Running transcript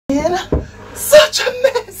in such a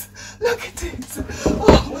mess. Look at it.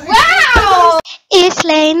 Oh my Wow! goodness. It's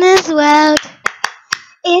Leyna's world.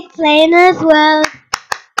 It's Leyna's world.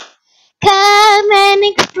 Come and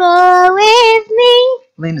explore with me.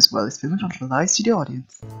 Leyna's world is filmed onto a live studio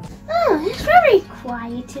audience. Oh, it's very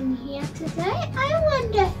quiet in here today. I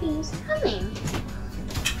wonder who's coming.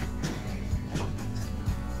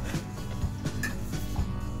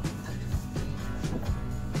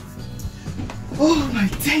 Oh my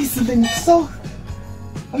days, Lynn,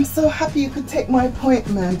 I'm so happy you could take my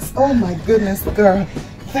appointment. Oh my goodness, girl.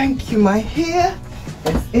 Thank you. My hair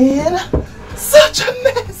is in such a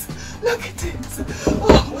mess. Look at it.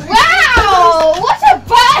 Oh my Wow! goodness. What a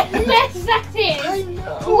bad mess that is! I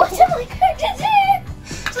know. What am I going to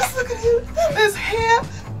do? Just look at it. There's hair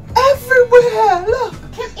everywhere. Look.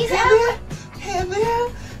 Is Hair it there, hair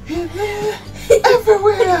there,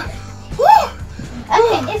 everywhere. Woo.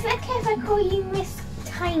 okay, is it okay if I call you Miss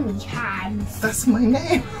Tiny Hands? That's my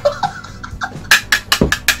name.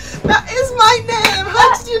 That is my name.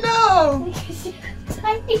 How did you know? Because you have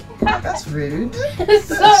tiny hands. That's rude.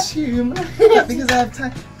 That's human. Because I have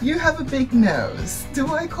time. You have a big nose. Do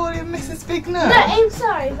I call you Mrs. Big Nose? No, I'm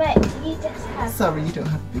sorry, but you just have. Sorry, you don't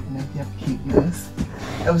have a big nose. You have a cute nose.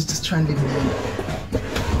 I was just trying to be mean.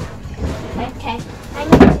 Okay, I'm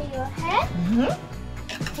going to do your hair.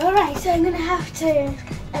 Mm-hmm. Alright, so I'm going to have to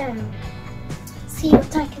see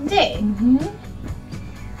what I can do. Mm-hmm.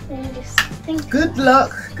 Let me just think. Good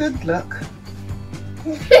luck. Good luck.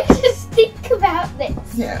 Just think about this.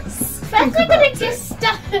 Yes. First, Think I'm about going it. to just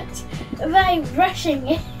start by brushing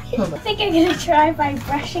it. Hold I on. think I'm going to try by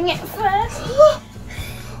brushing it first. I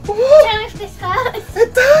Whoa. don't know if this hurts.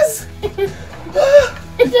 It does.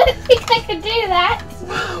 I don't think I could do that.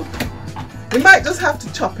 Wow. You might just have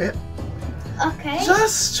to chop it. Okay.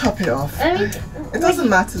 Just chop it off. I mean, It doesn't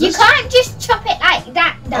matter. you Just- can't just chop it like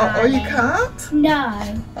that, Oh, you darling. can't?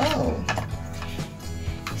 No. Oh.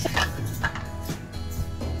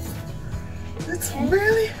 It's Okay.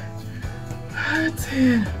 really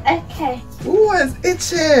hurting. Okay. Ooh, it's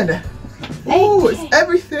itching. Ooh, Okay. it's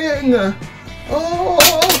everything. Oh,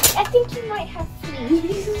 I think you might have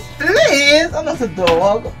fleas. please. I'm not a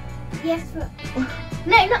dog. Yes, but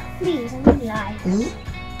no, not fleas. I mean lice. Mm.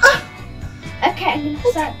 Okay, I'm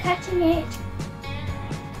gonna start cutting it.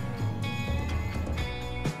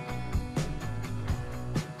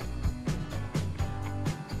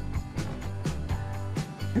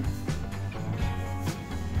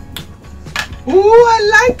 Ooh,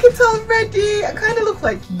 I like it already. I kind of look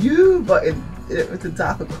like you, but with a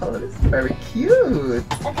darker color. It's very cute.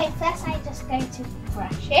 Okay, first I'm just going to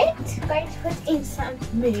brush it. I'm going to put in some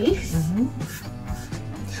mousse.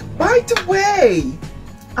 By the way,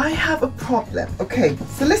 I have a problem. Okay,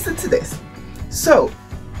 so listen to this. So,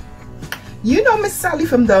 you know Miss Sally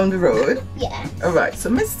from down the road? Yeah. Alright, so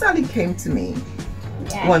Miss Sally came to me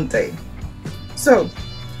Yeah. one day. So,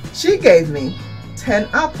 she gave me 10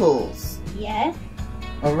 apples. Yeah.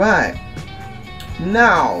 Alright.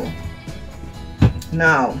 Now,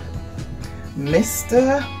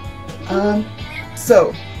 Mr.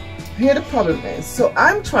 So, here the problem is. So,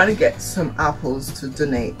 I'm trying to get some apples to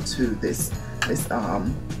donate to this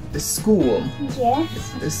school.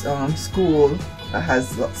 Yes. This school that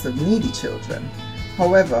has lots of needy children.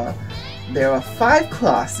 However, there are 5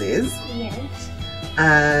 classes Yes.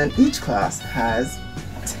 and each class has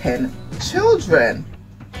 10 children.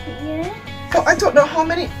 Yeah. But I don't know how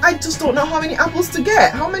many, I just don't know how many apples to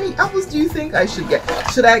get. How many apples do you think I should get?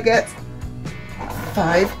 Should I get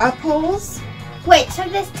 5 apples Wait, so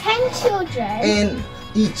there's 10 children in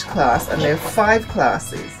each class and there are 5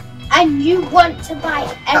 classes? and you want to buy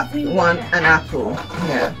everyone An apple.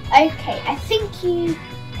 Yeah. Okay, I think you.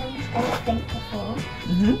 I'm just going to think before.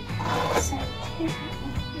 So, 2,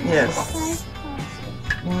 Yes. 5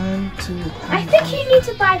 classes. 1, 2, 3. I think you need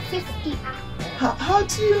to buy 50 apples How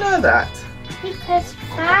do you know that? because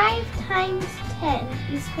 5 times 10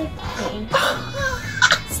 is 50.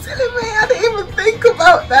 Silly me, I didn't even think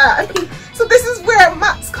about that. So this is where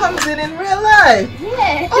maths comes in real life.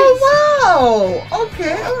 Yes. Oh wow.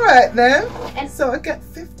 Okay, alright then. And So I get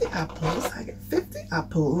 50 apples. I get 50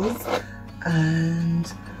 apples. And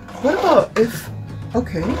what about if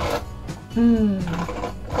okay.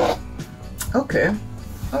 Okay.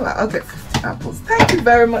 Alright, I'll get 50 apples. Thank you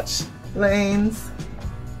very much, Lanes.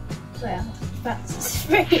 well, that's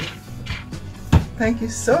free. Thank you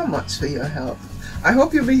so much for your help. I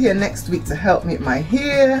hope you'll be here next week to help me with my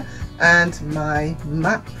hair and my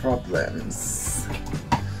math problems.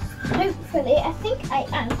 Hopefully, I think I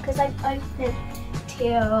am because I'm open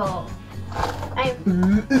till.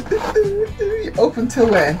 You open till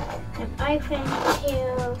when? I'm open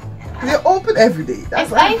till You're open every day.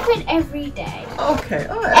 It's open every day. Okay,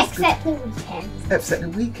 alright. Except the weekends. Except the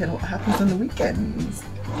weekend. What happens on the weekends?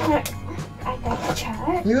 I go to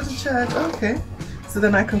church. You go to church, okay. So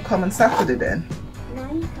then I can come on Saturday then?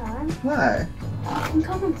 No, you can't. Why? You can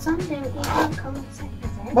come on Sunday, but you can't come on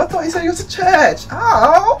Saturday. But I thought you said you go to church.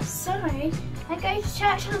 Oh! Sorry, I go to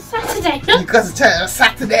church on Saturday. You go to church on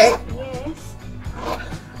Saturday? Yes.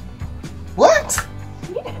 What?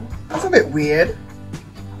 Yeah. That's a bit weird.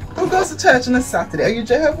 Who goes to church on a Saturday? Are you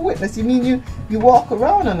Jehovah's Witness? You mean you walk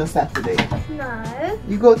around on a Saturday? No.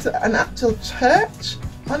 You go to an actual church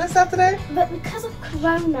on a Saturday? But because of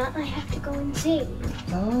Corona, I have to go and sing.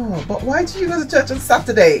 Oh, but why do you go to church on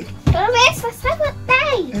Saturday? It's a Sabbath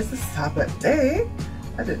day. It's a Sabbath day?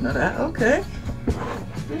 I didn't know that. Okay.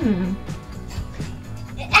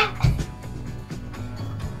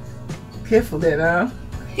 Careful there now.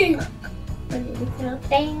 When you feel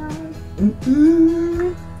down.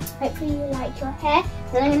 Mm-hmm. Hopefully you like your hair.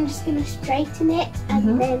 Then I'm just going to straighten it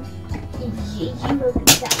and then you will be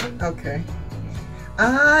done. Okay.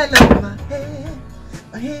 I love my hair.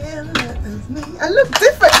 My hair loves me. I look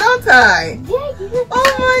different, don't I? Yeah, you look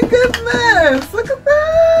Oh my goodness. Look at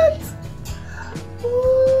that.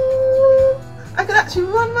 Ooh. I can actually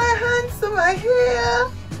run my hands through my hair.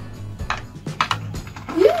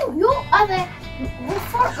 Your other...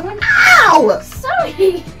 Ow!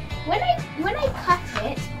 Sorry. When I cut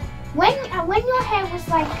it, when your hair was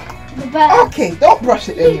like the bird. Okay, don't brush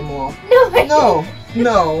it anymore. No.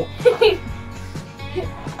 No.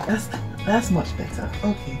 That's much better.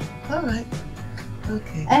 Okay. All right.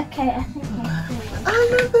 Okay. Okay, I think I do. I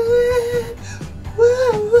love it.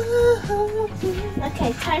 Whoa, whoa.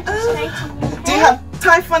 Okay, time to straighten your hair. Do you have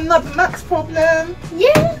time for another Max problem?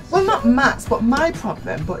 Yeah. Well, not Max, but my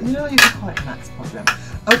problem. But you know, you can call it Max problem.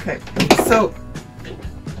 Okay.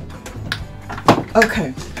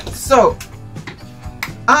 So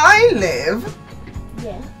I live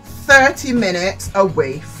 30 minutes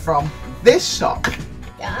away from this shop.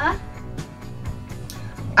 Yeah.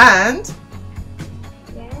 And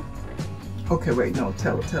Yeah. okay, wait, no,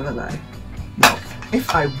 tell a lie. No, if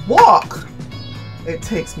I walk, it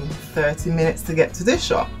takes me 30 minutes to get to this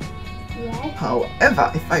shop. Yeah.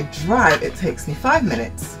 However, if I drive, it takes me 5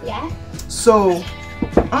 minutes. Yeah. So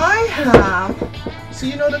I have, so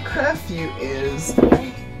you know the curfew is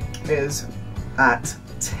at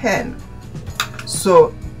 10.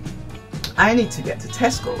 So I need to get to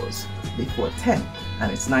Tesco's before 10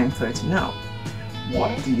 and it's 9:30 now.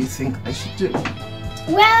 What do you think I should do?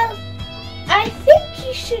 Well, I think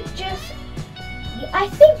you should just... I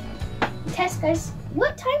think Tesco's...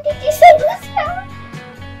 What time did you say this now?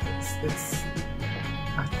 It's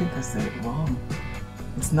I think I said it wrong.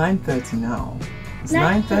 It's 9:30 now. It's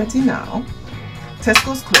 9:30. 9:30 now.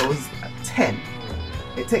 Tesco's closed at 10.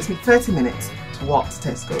 It takes me 30 minutes to walk to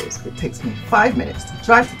Tesco's. It takes me 5 minutes to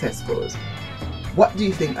drive to Tesco's. What do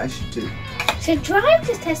you think I should do? To drive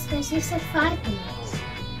to Tesco's, you said 5 minutes.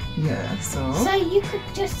 Yeah, so So you could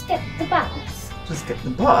just get the bus. just get the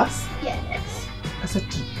bus. Yes. I said,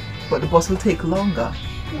 but the bus will take longer.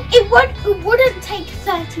 It wouldn't take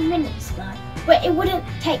 30 minutes though, but it wouldn't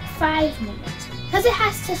take 5 minutes because it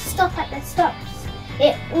has to stop at the stops.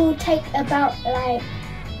 It will take about like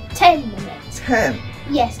 10 minutes. 10.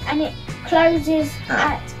 Yes, and it closes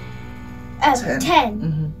at 10.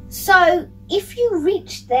 Mm-hmm. So if you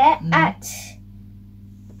reach there at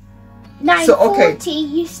 9:40, So, okay.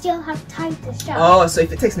 you still have time to shop. Oh, so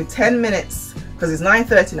if it takes me 10 minutes, because it's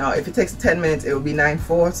 9:30 now, if it takes 10 minutes, it will be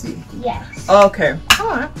 9:40. Yes. Okay. All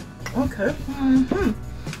right. Okay.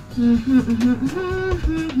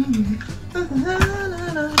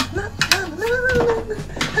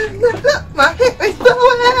 My hip is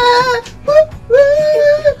going.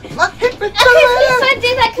 My hip is If you going.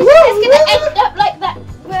 do that, because it's going to end up like that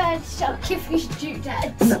bird shark if you do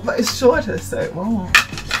that. No, but it's shorter, so it won't.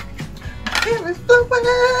 My hip is going.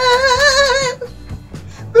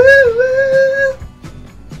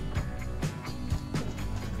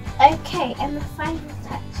 Okay, and the final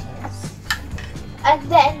touches. And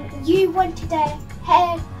then you wanted a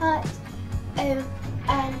haircut and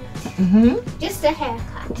just a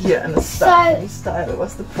haircut. Yeah, and the style. Style.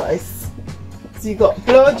 What's the price? So you got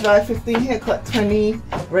blow dry 15, haircut 20,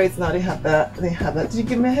 braids now they have that. They have that. Did you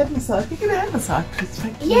give me a head massage? Can you give me a head massage, please?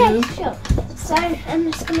 Thank you. Yeah, sure. So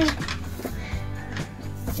I'm just gonna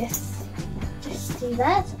just do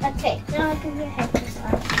that. Okay, now I'll give you a head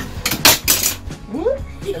massage. Ooh,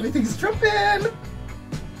 everything's dripping.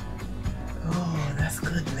 Oh, that's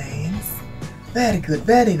good, Lanes. Very good,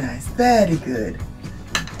 very nice, very good.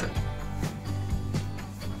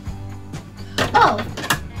 Oh.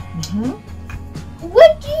 Mm-hmm.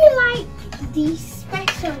 Would you the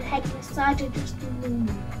special head massage or just the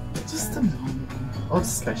normal? Just a normal. Or the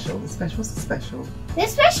special. The special's the special. The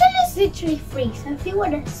special is literally free, so if you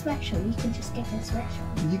want a special, you can just get a special.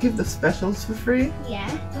 You give the specials for free? Yeah.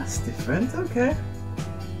 That's different, okay.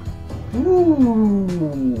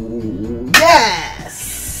 Ooh,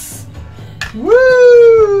 yes!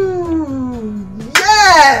 Woo!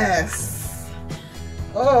 Yes!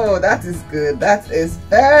 Oh, that is good. That is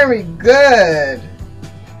very good.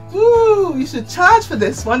 Woo! You should charge for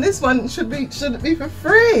this one. This one should be be for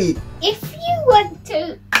free. If you want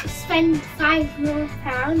to spend £5 more,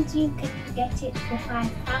 you can get it for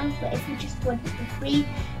 £5. But if you just want it for free,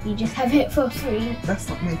 you just have it for free. That's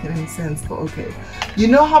not making any sense, but okay. You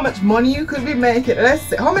know how much money you could be making? Let's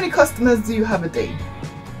say, how many customers do you have a day?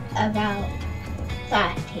 About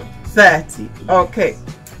 30. 30. Okay.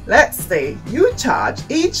 Let's say you charge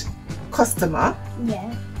each customer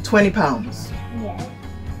Yeah. £20 Yeah.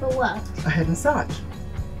 For what? a head massage.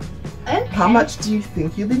 Okay. How much do you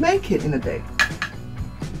think you'll be making in a day?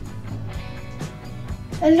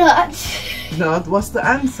 A lot. No, what's the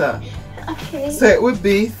answer? Okay. So it would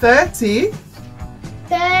be 30.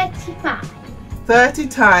 35. 30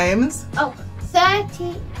 times Oh,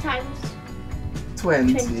 30 times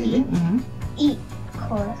 20. 20. Mhm. equals.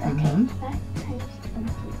 Okay. Mhm. 30 times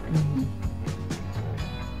 20. Mhm.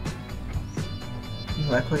 You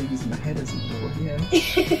like how you're using my head as a board, yeah.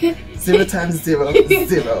 0 times 0,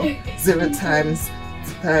 0. 0 times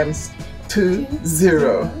 2,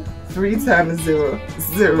 0. 3 times 0,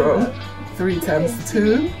 0. 3 times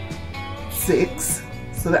 2, 6.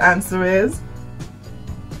 So the answer is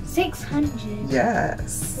 600.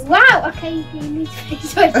 yes. Wow. Okay, you need to pay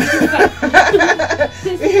 25.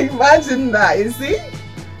 Imagine that, you see?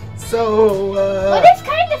 So Well, it's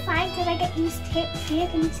kind of fine because I get these tips here.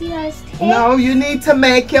 Can you see those tips? no, you need to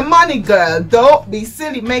make your money, girl. Don't be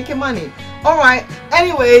silly, make your money. Alright,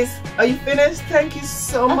 anyways, are you finished? Thank you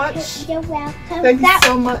so much. You're welcome. Thank you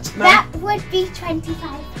so much. Now, That would be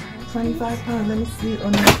 £25. £25. Let me see it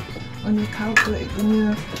on your calculator, on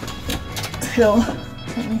your till.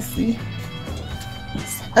 Let me see.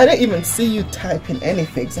 I didn't even see you typing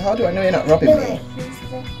anything, so how do I know you're not robbing me?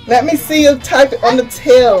 Let me see you type it on the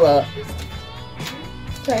till.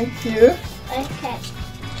 Thank you. Okay.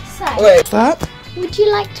 So, Wait, that? would you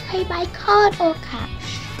like to pay by card or cash?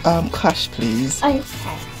 Cash, please.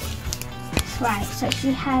 Okay. Right. So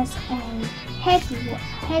she has a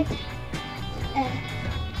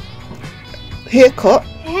Haircut.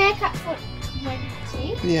 haircut for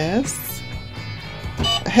 20. Yes.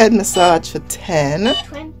 A head massage for 10.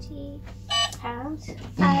 £20.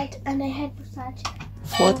 And a head massage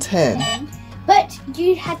For 10. But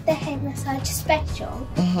you had the head massage special,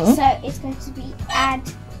 so it's going to be add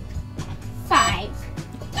 5.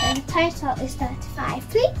 So the total is 35,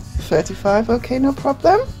 please. 35, okay, no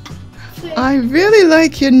problem. I really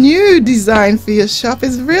like your new design for your shop.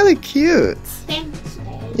 It's really cute. Thank you.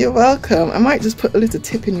 You're welcome. I might just put a little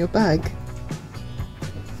tip in your bag.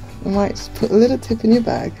 I might just put a little tip in your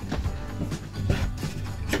bag.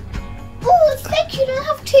 Oh, thank you. I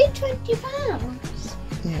have £220.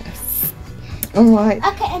 Yes. Alright.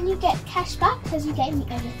 Okay, and you get cash back because you gave me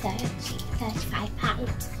over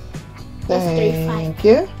 £35. Thank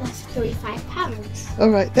you. That's £35.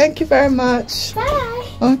 Alright, thank you very much. Bye.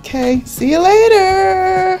 Okay, see you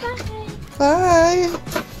later. Bye. Bye.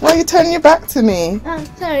 Why are you turning your back to me? Oh,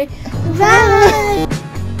 sorry. Bye.